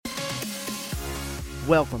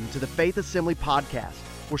Welcome to the Faith Assembly Podcast.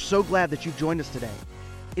 We're so glad that you've joined us today.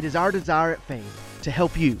 It is our desire at Faith to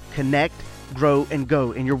help you connect, grow, and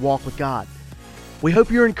go in your walk with God. We hope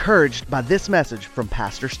you're encouraged by this message from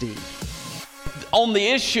Pastor Steve. On the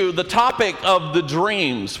issue, the topic of the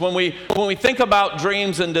dreams, when we think about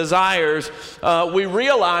dreams and desires, we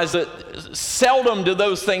realize that seldom do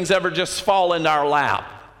those things ever just fall into our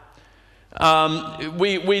lap.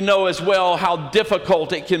 We know as well how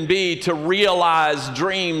difficult it can be to realize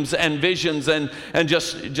dreams and visions and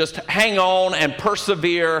just hang on and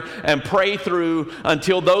persevere and pray through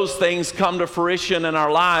until those things come to fruition in our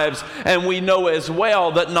lives. And we know as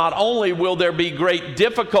well that not only will there be great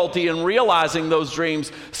difficulty in realizing those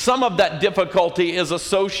dreams, some of that difficulty is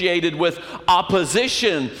associated with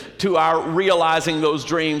opposition to our realizing those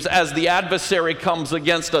dreams as the adversary comes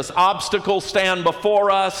against us. Obstacles stand before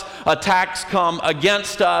us, attacks come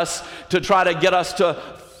against us to try to get us to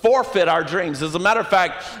forfeit our dreams. As a matter of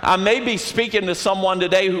fact, I may be speaking to someone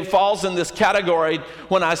today who falls in this category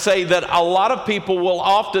when I say that a lot of people will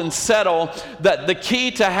often settle that the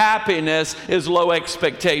key to happiness is low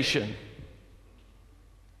expectation.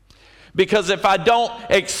 Because if I don't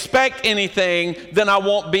expect anything, then I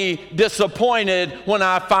won't be disappointed when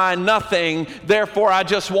I find nothing. Therefore, I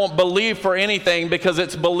just won't believe for anything because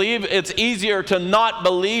it's easier to not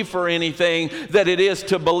believe for anything than it is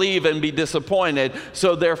to believe and be disappointed.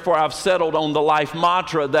 So therefore, I've settled on the life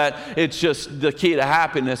mantra that it's just the key to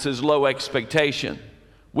happiness is low expectation.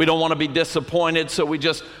 We don't want to be disappointed, so we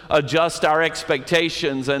just adjust our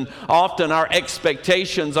expectations. And often our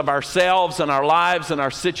expectations of ourselves and our lives and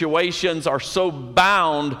our situations are so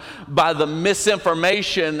bound by the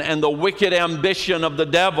misinformation and the wicked ambition of the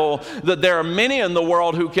devil that there are many in the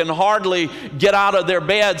world who can hardly get out of their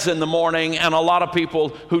beds in the morning, and a lot of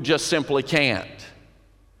people who just simply can't.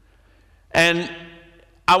 And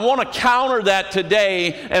I want to counter that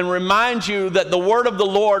today and remind you that the word of the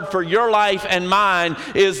Lord for your life and mine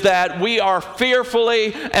is that we are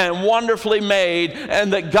fearfully and wonderfully made,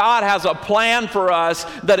 and that God has a plan for us,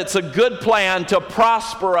 that it's a good plan to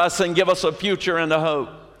prosper us and give us a future and a hope.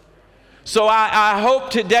 So I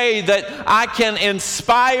hope today that I can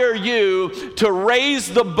inspire you to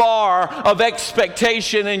raise the bar of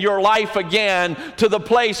expectation in your life again to the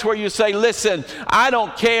place where you say, listen, I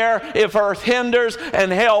don't care if earth hinders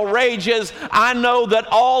and hell rages. I know that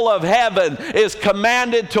all of heaven is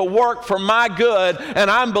commanded to work for my good, and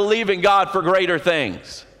I'm believing God for greater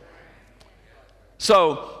things.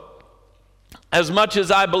 So, as much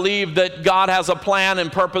as I believe that God has a plan and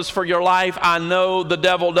purpose for your life, I know the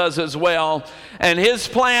devil does as well. And his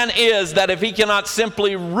plan is that if he cannot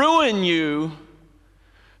simply ruin you,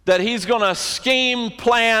 that he's going to scheme,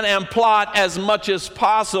 plan, and plot as much as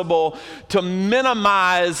possible to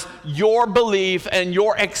minimize your belief and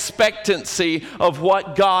your expectancy of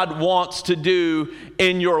what God wants to do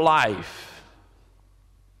in your life.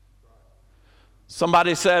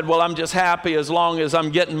 Somebody said, well, I'm just happy as long as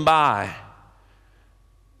I'm getting by.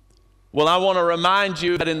 Well, I want to remind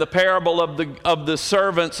you that in the parable of the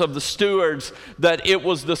servants, of the stewards, that it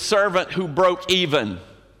was the servant who broke even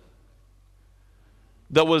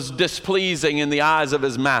that was displeasing in the eyes of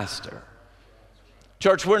his master.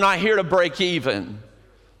 Church, we're not here to break even.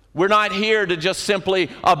 We're not here to just simply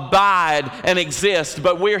abide and exist,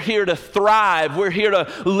 but we're here to thrive. We're here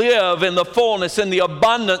to live in the fullness and the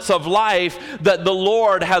abundance of life that the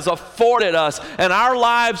Lord has afforded us. And our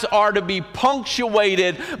lives are to be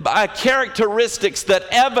punctuated by characteristics that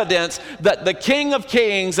evidence that the King of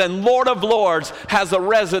Kings and Lord of Lords has a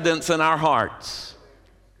residence in our hearts.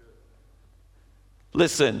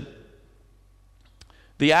 Listen,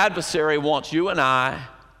 the adversary wants you and I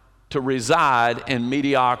to reside in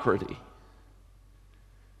mediocrity.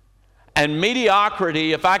 And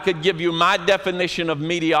mediocrity, if I could give you my definition of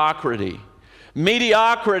mediocrity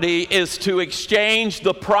is to exchange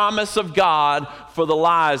the promise of God for the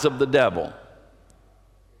lies of the devil.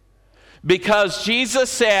 Because Jesus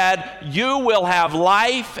said, you will have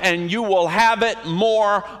life and you will have it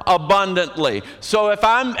more abundantly. So if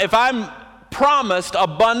I'm promised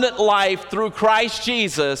abundant life through Christ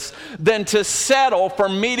Jesus, then to settle for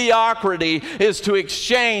mediocrity is to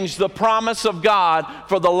exchange the promise of God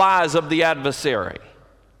for the lies of the adversary.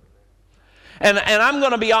 And I'm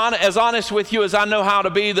going to be as honest with you as I know how to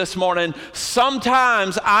be this morning.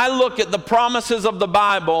 Sometimes I look at the promises of the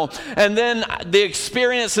Bible and then the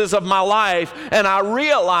experiences of my life, and I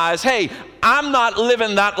realize, hey, I'm not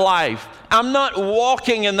living that life. I'm not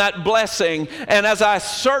walking in that blessing. And as I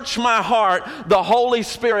search my heart, the Holy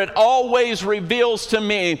Spirit always reveals to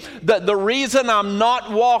me that the reason I'm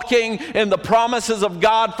not walking in the promises of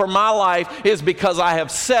God for my life is because I have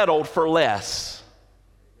settled for less.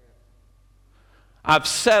 I've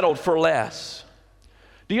settled for less.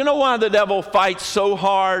 Do you know why the devil fights so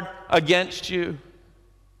hard against you?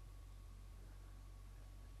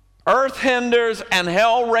 Earth hinders and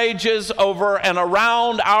hell rages over and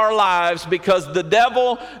around our lives because the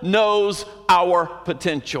devil knows our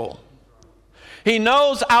potential. He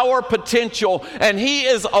knows our potential, and he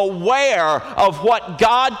is aware of what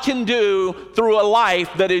God can do through a life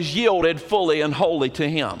that is yielded fully and wholly to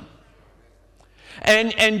him.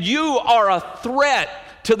 And you are a threat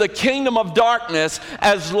to the kingdom of darkness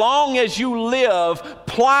as long as you live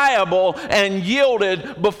pliable and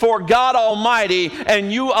yielded before God Almighty,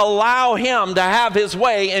 and you allow him to have his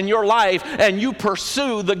way in your life, and you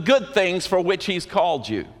pursue the good things for which he's called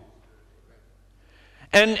you.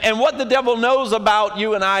 And what the devil knows about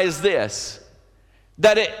you and I is this,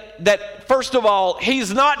 that first of all,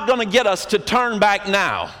 he's not going to get us to turn back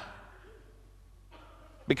now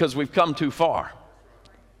because we've come too far.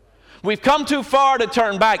 We've come too far to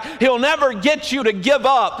turn back. He'll never get you to give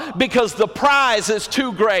up because the prize is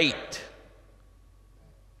too great.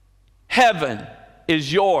 Heaven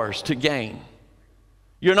is yours to gain.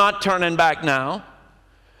 You're not turning back now.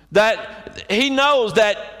 That he knows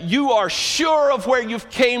that you are sure of where you've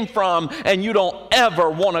came from, and you don't ever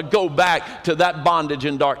want to go back to that bondage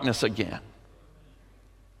and darkness again.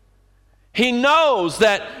 He knows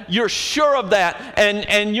that you're sure of that, and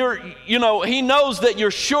he knows that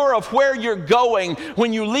you're sure of where you're going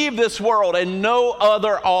when you leave this world, and no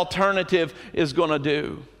other alternative is going to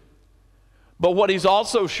do. But what he's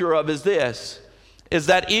also sure of is this, is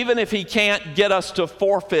that even if he can't get us to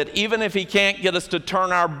forfeit, even if he can't get us to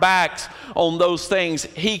turn our backs on those things,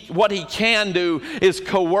 what he can do is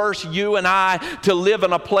coerce you and I to live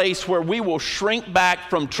in a place where we will shrink back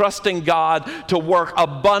from trusting God to work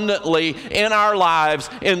abundantly in our lives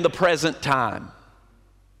in the present time.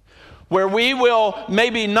 Where we will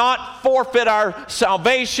maybe not forfeit our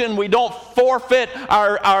salvation, we don't forfeit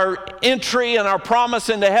our entry and our promise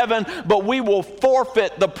into heaven, but we will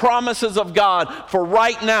forfeit the promises of God for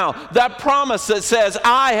right now. That promise that says,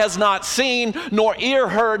 eye has not seen, nor ear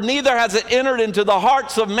heard, neither has it entered into the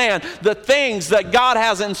hearts of man, the things that God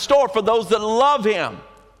has in store for those that love him.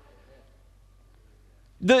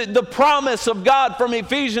 The promise of God from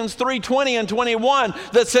Ephesians 3:20 and 21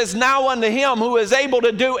 that says, now unto him who is able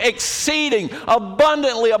to do exceeding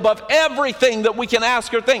abundantly above everything that we can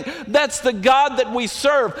ask or think. That's the God that we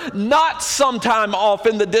serve, not sometime off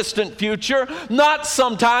in the distant future, not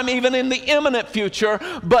sometime even in the imminent future,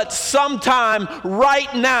 but sometime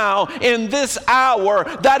right now in this hour.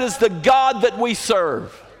 That is the God that we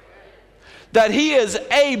serve. That he is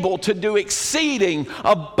able to do exceeding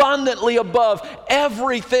abundantly above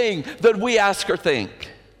everything that we ask or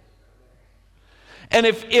think. And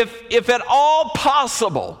if at all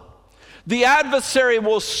possible, the adversary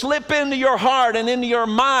will slip into your heart and into your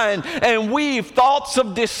mind and weave thoughts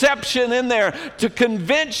of deception in there to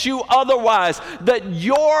convince you otherwise, that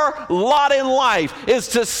your lot in life is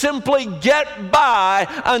to simply get by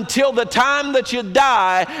until the time that you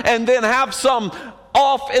die, and then have some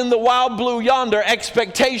off in the wild blue yonder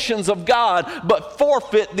expectations of God, but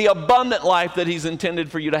forfeit the abundant life that he's intended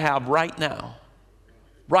for you to have right now.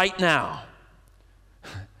 Right now.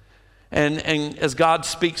 And as God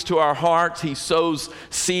speaks to our hearts, he sows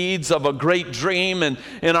seeds of a great dream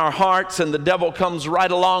in our hearts, and the devil comes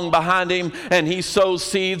right along behind him, and he sows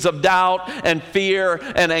seeds of doubt and fear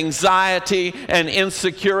and anxiety and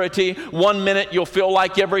insecurity. One minute you'll feel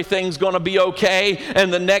like everything's going to be okay,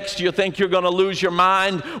 and the next you think you're going to lose your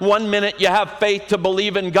mind. One minute you have faith to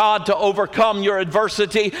believe in God to overcome your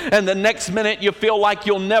adversity, and the next minute you feel like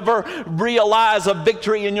you'll never realize a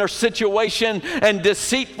victory in your situation, and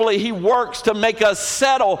deceitfully he works to make us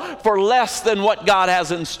settle for less than what God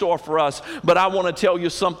has in store for us. But I want to tell you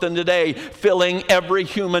something today, filling every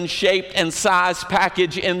human shape and size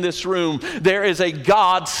package in this room, there is a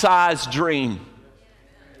God-sized dream.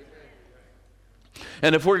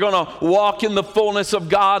 And if we're going to walk in the fullness of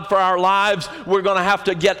God for our lives, we're going to have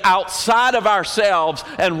to get outside of ourselves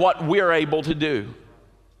and what we're able to do.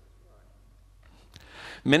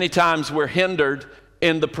 Many times we're hindered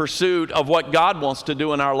in the pursuit of what God wants to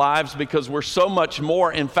do in our lives because we're so much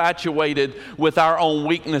more infatuated with our own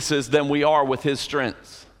weaknesses than we are with his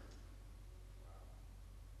strengths.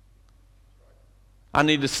 I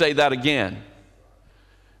need to say that again.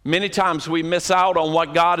 Many times we miss out on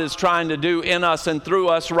what God is trying to do in us and through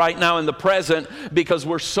us right now in the present because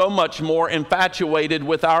we're so much more infatuated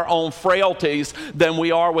with our own frailties than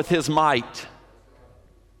we are with his might.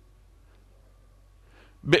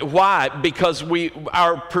 Why? Because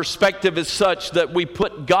our perspective is such that we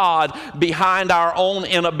put God behind our own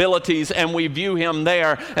inabilities and we view him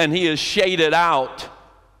there, and he is shaded out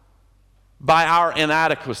by our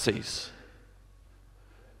inadequacies.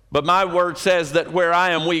 But my word says that where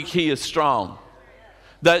I am weak, he is strong.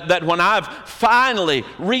 That when I've finally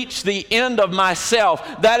reached the end of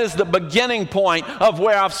myself, that is the beginning point of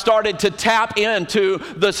where I've started to tap into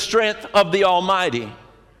the strength of the Almighty.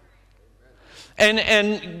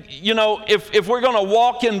 And you know, if we're going to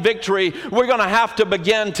walk in victory, we're going to have to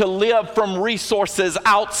begin to live from resources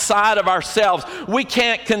outside of ourselves. We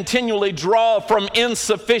can't continually draw from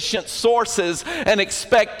insufficient sources and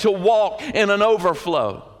expect to walk in an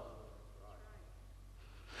overflow.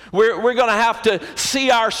 We're going to have to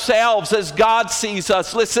see ourselves as God sees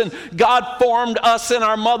us. Listen, God formed us in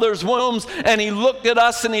our mother's wombs, and he looked at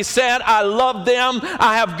us and he said, I love them.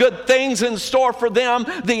 I have good things in store for them.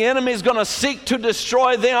 The enemy is going to seek to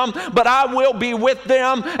destroy them, but I will be with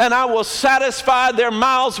them, and I will satisfy their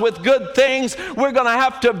mouths with good things. We're going to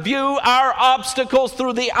have to view our obstacles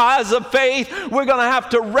through the eyes of faith. We're going to have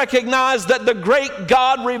to recognize that the great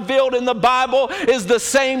God revealed in the Bible is the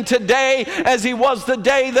same today as he was the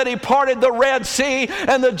day that he parted the Red Sea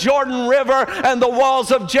and the Jordan River and the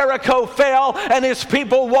walls of Jericho fell, and his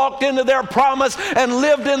people walked into their promise and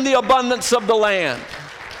lived in the abundance of the land.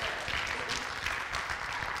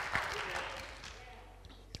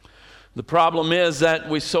 The problem is that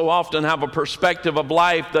we so often have a perspective of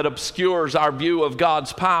life that obscures our view of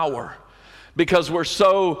God's power because we're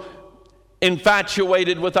so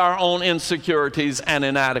infatuated with our own insecurities and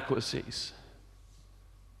inadequacies.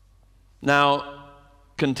 Now,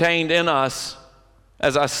 contained in us,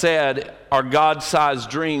 as I said, are God-sized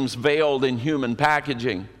dreams veiled in human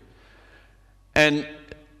packaging. And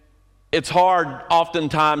it's hard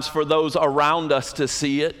oftentimes for those around us to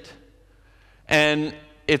see it. And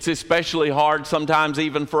it's especially hard sometimes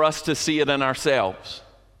even for us to see it in ourselves.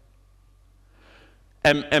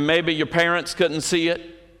 And maybe your parents couldn't see it,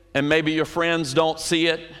 and maybe your friends don't see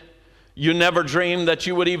it. You never dreamed that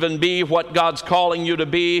you would even be what God's calling you to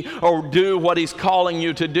be or do what he's calling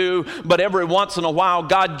you to do. But every once in a while,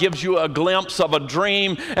 God gives you a glimpse of a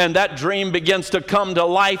dream, and that dream begins to come to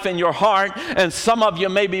life in your heart. And some of you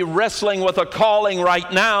may be wrestling with a calling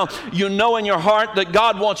right now. You know in your heart that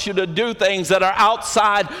God wants you to do things that are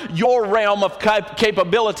outside your realm of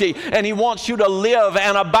capability, and he wants you to live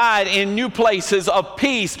and abide in new places of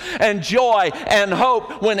peace and joy and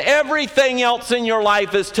hope when everything else in your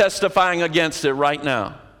life is testifying against it right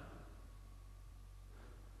now.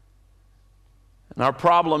 And our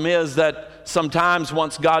problem is that sometimes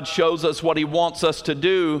once God shows us what he wants us to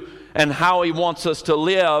do and how he wants us to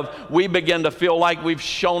live, we begin to feel like we've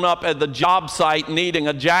shown up at the job site needing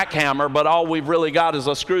a jackhammer, but all we've really got is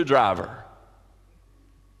a screwdriver.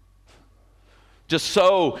 Just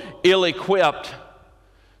so ill-equipped,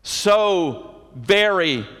 so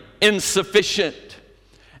very insufficient.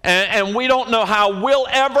 And we don't know how we'll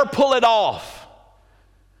ever pull it off.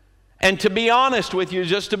 And to be honest with you,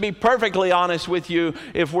 just to be perfectly honest with you,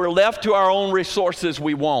 if we're left to our own resources,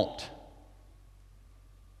 we won't.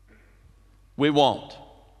 We won't.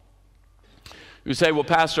 You say, well,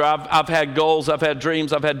 Pastor, I've had goals, I've had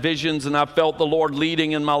dreams, I've had visions, and I've felt the Lord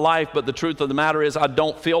leading in my life, but the truth of the matter is I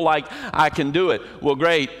don't feel like I can do it. Well,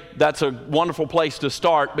 great. That's a wonderful place to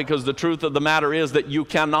start, because the truth of the matter is that you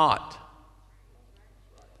cannot.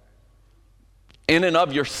 In and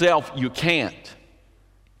of yourself, you can't.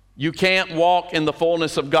 You can't walk in the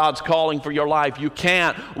fullness of God's calling for your life. You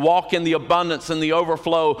can't walk in the abundance and the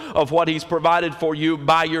overflow of what he's provided for you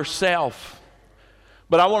by yourself.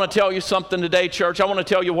 But I want to tell you something today, church. I want to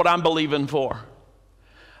tell you what I'm believing for.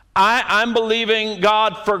 I'm believing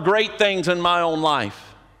God for great things in my own life.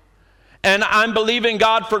 And I'm believing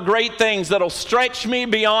God for great things that'll stretch me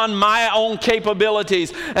beyond my own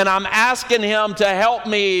capabilities. And I'm asking him to help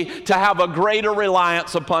me to have a greater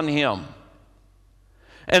reliance upon him.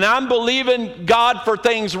 And I'm believing God for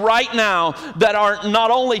things right now that are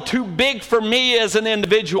not only too big for me as an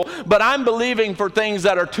individual, but I'm believing for things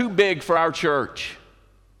that are too big for our church.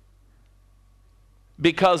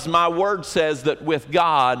 Because my word says that with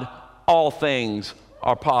God, all things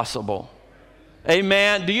are possible.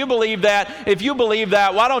 Amen. Do you believe that? If you believe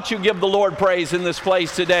that, why don't you give the Lord praise in this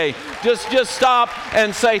place today? Just stop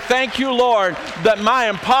and say, thank you, Lord, that my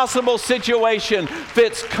impossible situation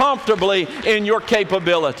fits comfortably in your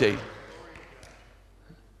capability.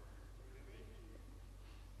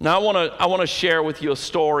 Now, I want to share with you a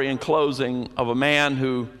story in closing of a man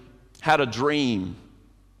who had a dream.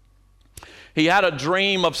 He had a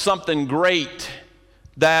dream of something great,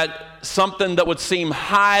 something that would seem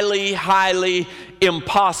highly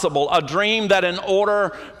impossible, a dream that in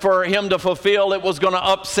order for him to fulfill, it was going to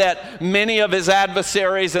upset many of his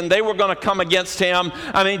adversaries and they were going to come against him.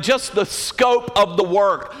 I mean, just the scope of the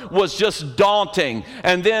work was just daunting.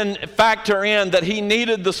 And then factor in that he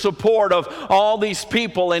needed the support of all these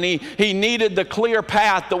people, and he needed the clear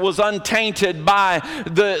path that was untainted by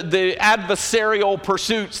the adversarial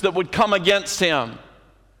pursuits that would come against him.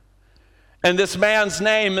 And this man's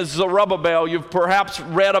name is Zerubbabel. You've perhaps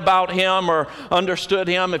read about him or understood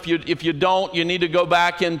him. If you don't, you need to go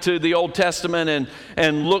back into the Old Testament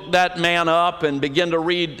and look that man up and begin to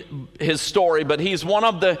read his story. But he's one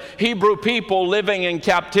of the Hebrew people living in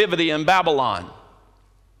captivity in Babylon.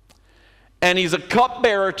 And he's a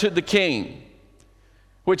cupbearer to the king,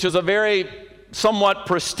 which is a very somewhat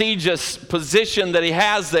prestigious position that he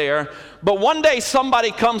has there. But one day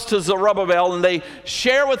somebody comes to Zerubbabel and they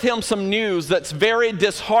share with him some news that's very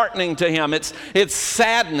disheartening to him. It's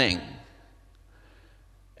saddening.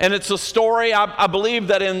 And it's a story I believe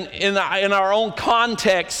that in our own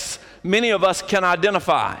context, many of us can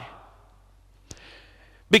identify.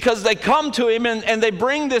 Because they come to him and they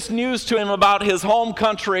bring this news to him about his home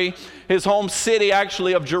country, his home city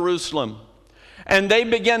actually of Jerusalem. And they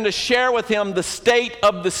begin to share with him the state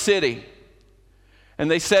of the city. And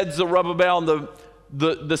they said, Zerubbabel,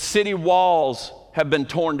 the city walls have been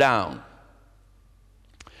torn down.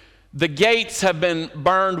 The gates have been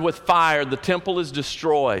burned with fire. The temple is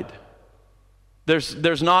destroyed.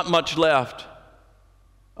 There's not much left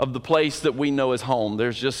of the place that we know as home.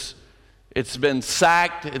 It's been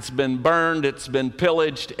sacked, it's been burned, it's been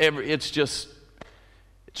pillaged. It's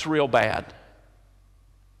real bad.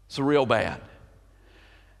 It's real bad.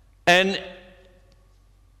 And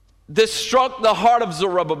this struck the heart of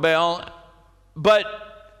Zerubbabel, but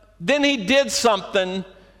then he did something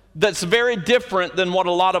that's very different than what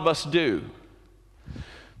a lot of us do.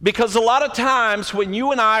 Because a lot of times when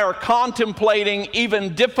you and I are contemplating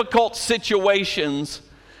even difficult situations,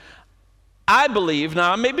 I believe,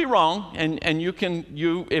 now I may be wrong, and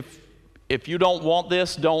if you don't want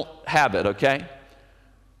this, don't have it, okay?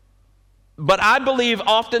 But I believe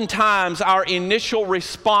oftentimes our initial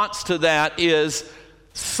response to that is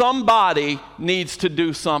somebody needs to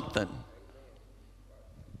do something.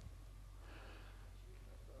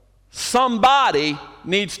 Somebody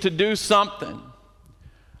needs to do something.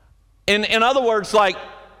 In other words, like,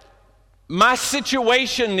 my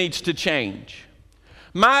situation needs to change.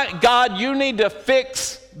 My God, you need to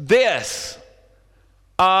fix this.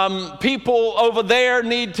 People over there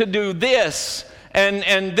need to do this.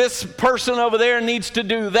 And this person over there needs to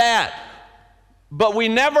do that. But we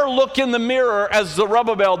never look in the mirror as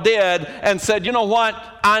Zerubbabel did and said, you know what?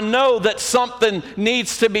 I know that something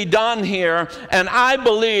needs to be done here, and I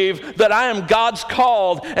believe that I am God's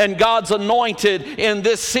called and God's anointed in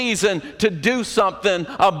this season to do something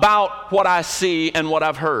about what I see and what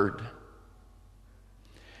I've heard.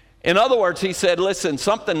 In other words, he said, listen,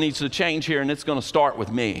 something needs to change here, and it's going to start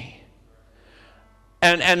with me.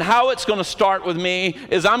 And how it's going to start with me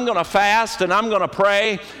is I'm going to fast and I'm going to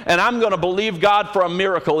pray and I'm going to believe God for a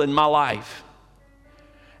miracle in my life.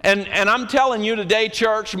 And I'm telling you today,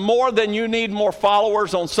 church, more than you need more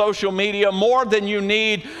followers on social media, more than you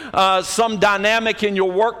need some dynamic in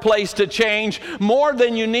your workplace to change, more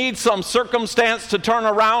than you need some circumstance to turn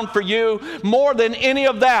around for you, more than any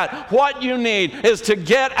of that, what you need is to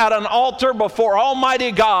get at an altar before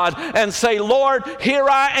Almighty God and say, Lord, here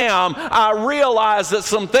I am. I realize that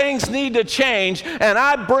some things need to change, and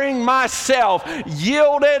I bring myself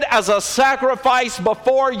yielded as a sacrifice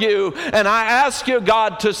before you, and I ask you,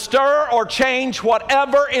 God, to stir or change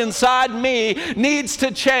whatever inside me needs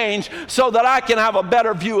to change so that I can have a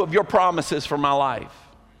better view of your promises for my life.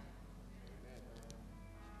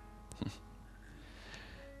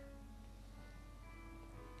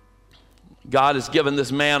 God has given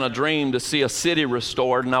this man a dream to see a city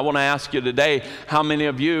restored, and I want to ask you today, how many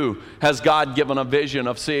of you has God given a vision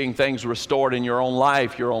of seeing things restored in your own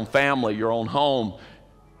life, your own family, your own home,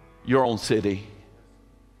 your own city,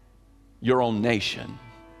 your own nation?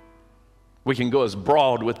 We can go as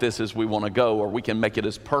broad with this as we want to go, or we can make it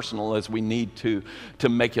as personal as we need to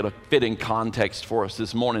make it a fitting context for us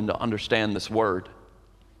this morning to understand this word.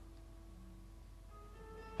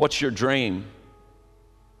 What's your dream?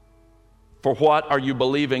 For what are you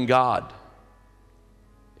believing God?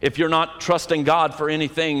 If you're not trusting God for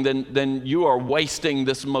anything, then you are wasting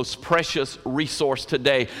this most precious resource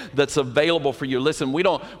today that's available for you. Listen, we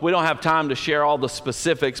don't have time to share all the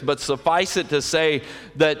specifics, but suffice it to say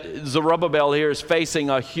that Zerubbabel here is facing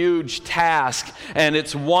a huge task, and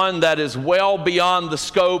it's one that is well beyond the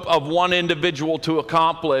scope of one individual to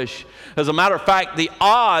accomplish. As a matter of fact, the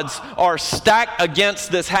odds are stacked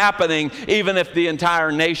against this happening, even if the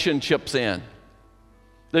entire nation chips in.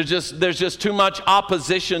 There's just too much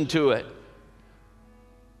opposition to it.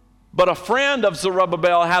 But a friend of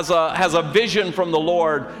Zerubbabel has a vision from the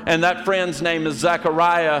Lord, and that friend's name is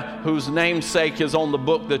Zechariah, whose namesake is on the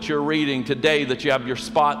book that you're reading today, that you have your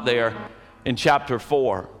spot there in chapter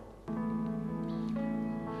 4.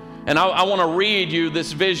 And I want to read you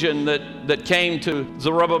this vision that came to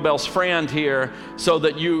Zerubbabel's friend here, so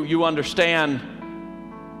that you understand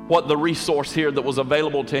what the resource here that was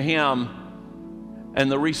available to him and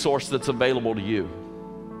the resource that's available to you.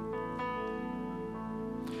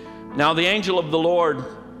 Now the angel of the Lord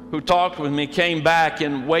who talked with me came back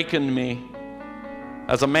and wakened me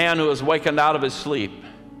as a man who is wakened out of his sleep.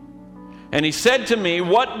 And he said to me,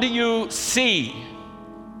 "What do you see?"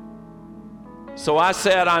 So I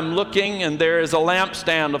said, "I'm looking, and there is a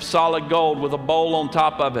lampstand of solid gold with a bowl on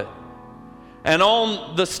top of it. And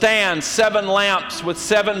on the stand, 7 lamps with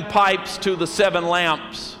 7 pipes to the 7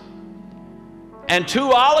 lamps. And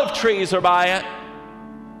 2 olive trees are by it,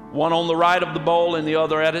 one on the right of the bowl and the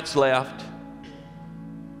other at its left."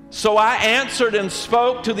 So I answered and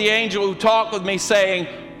spoke to the angel who talked with me, saying,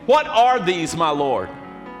 "What are these, my Lord?"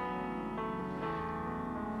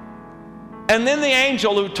 And then the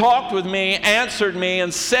angel who talked with me answered me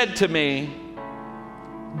and said to me,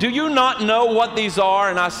 "Do you not know what these are?"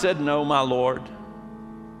 And I said, "No, my Lord."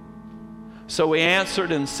 So he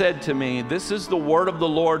answered and said to me, "This is the word of the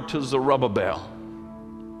Lord to Zerubbabel.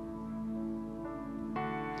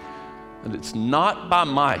 And it's not by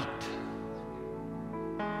might,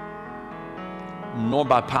 nor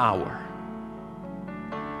by power,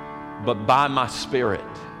 but by my Spirit,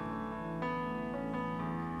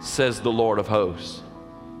 says the Lord of hosts."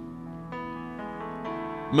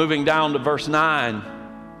 Moving down to verse 9,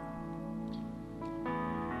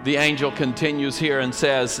 the angel continues here and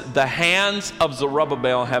says, "The hands of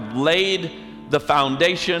Zerubbabel have laid the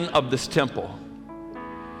foundation of this temple,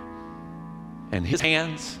 and his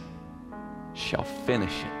hands shall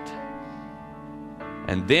finish it.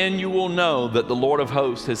 And then you will know that the Lord of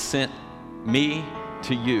hosts has sent me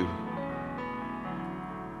to you."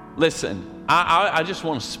 Listen, I just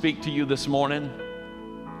want to speak to you this morning.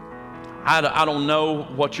 I don't know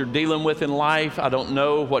what you're dealing with in life. I don't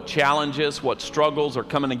know what challenges, what struggles are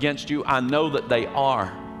coming against you. I know that they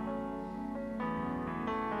are.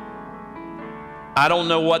 I don't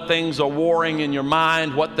know what things are warring in your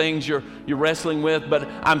mind, what things you're wrestling with, but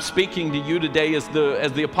I'm speaking to you today as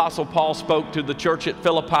the Apostle Paul spoke to the church at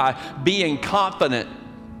Philippi, being confident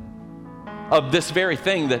of this very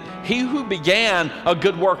thing, that he who began a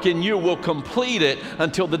good work in you will complete it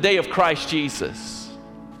until the day of Christ Jesus.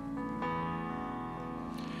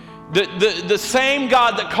 The same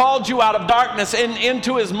God that called you out of darkness and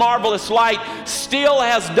into his marvelous light still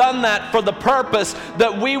has done that for the purpose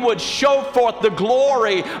that we would show forth the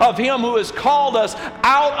glory of him who has called us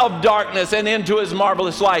out of darkness and into his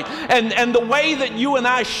marvelous light. And the way that you and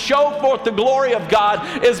I show forth the glory of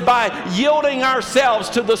God is by yielding ourselves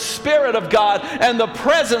to the Spirit of God and the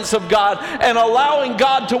presence of God, and allowing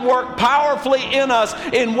God to work powerfully in us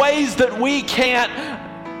in ways that we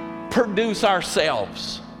can't produce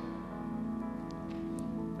ourselves.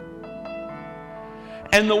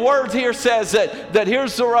 And the word here says that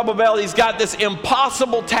here's Zerubbabel. He's got this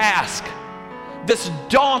impossible task, this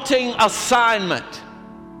daunting assignment.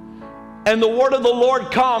 And the word of the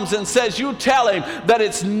Lord comes and says, you tell him that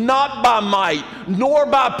it's not by might nor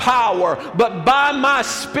by power, but by my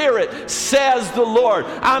Spirit, says the Lord.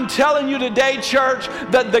 I'm telling you today, church,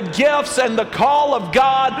 that the gifts and the call of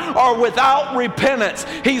God are without repentance.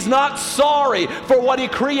 He's not sorry for what he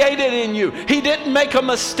created in you. He didn't make a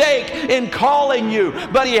mistake in calling you,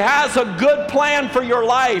 but he has a good plan for your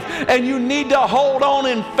life, and you need to hold on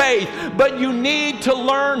in faith, but you need to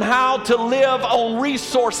learn how to live on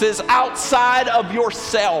resources outside of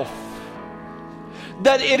yourself.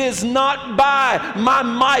 That it is not by my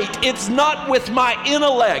might, it's not with my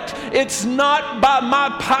intellect, it's not by my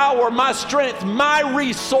power, my strength, my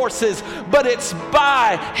resources, but it's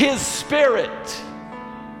by his Spirit.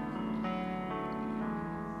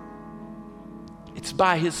 It's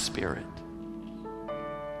by his Spirit.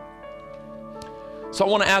 So I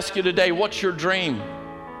want to ask you today, what's your dream?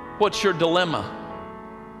 What's your dilemma?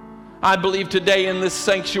 I believe today in this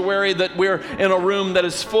sanctuary that we're in a room that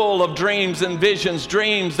is full of dreams and visions,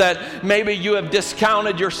 dreams that maybe you have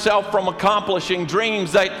discounted yourself from accomplishing,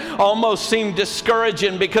 dreams that almost seem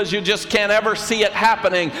discouraging because you just can't ever see it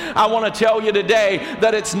happening. I want to tell you today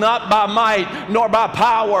that it's not by might nor by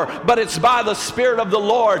power, but it's by the Spirit of the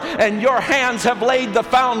Lord, and your hands have laid the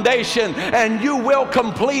foundation, and you will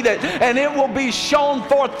complete it, and it will be shown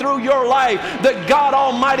forth through your life that God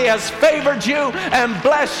Almighty has favored you and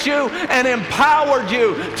blessed you and empowered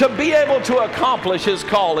you to be able to accomplish His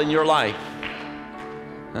call in your life.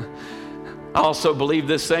 I also believe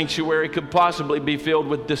this sanctuary could possibly be filled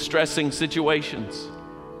with distressing situations,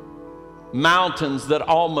 mountains that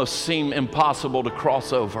almost seem impossible to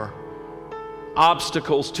cross over,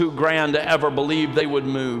 obstacles too grand to ever believe they would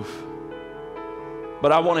move.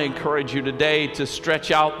 But I want to encourage you today to stretch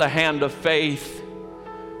out the hand of faith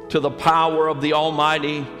to the power of the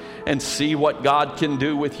Almighty and see what God can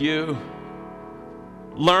do with you.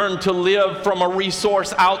 Learn to live from a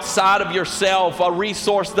resource outside of yourself, a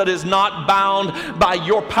resource that is not bound by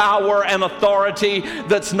your power and authority,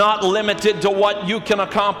 that's not limited to what you can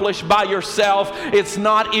accomplish by yourself. It's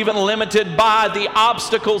not even limited by the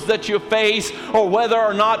obstacles that you face or whether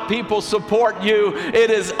or not people support you.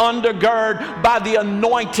 It is undergirded by the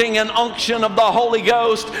anointing and unction of the Holy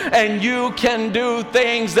Ghost, and you can do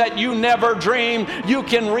things that you never dreamed. You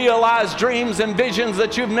can realize dreams and visions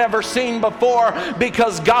that you've never seen before, because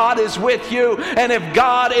God is with you, and if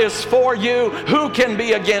God is for you, who can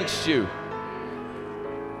be against you?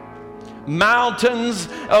 Mountains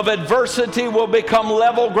of adversity will become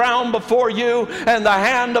level ground before you, and the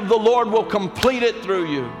hand of the Lord will complete it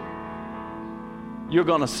through you. You're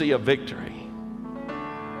going to see a victory.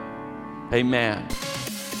 Amen.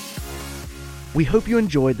 We hope you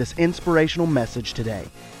enjoyed this inspirational message today.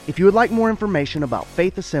 If you would like more information about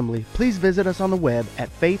Faith Assembly, please visit us on the web at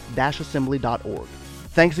faith-assembly.org.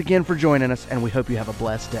 Thanks again for joining us, and we hope you have a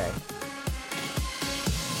blessed day.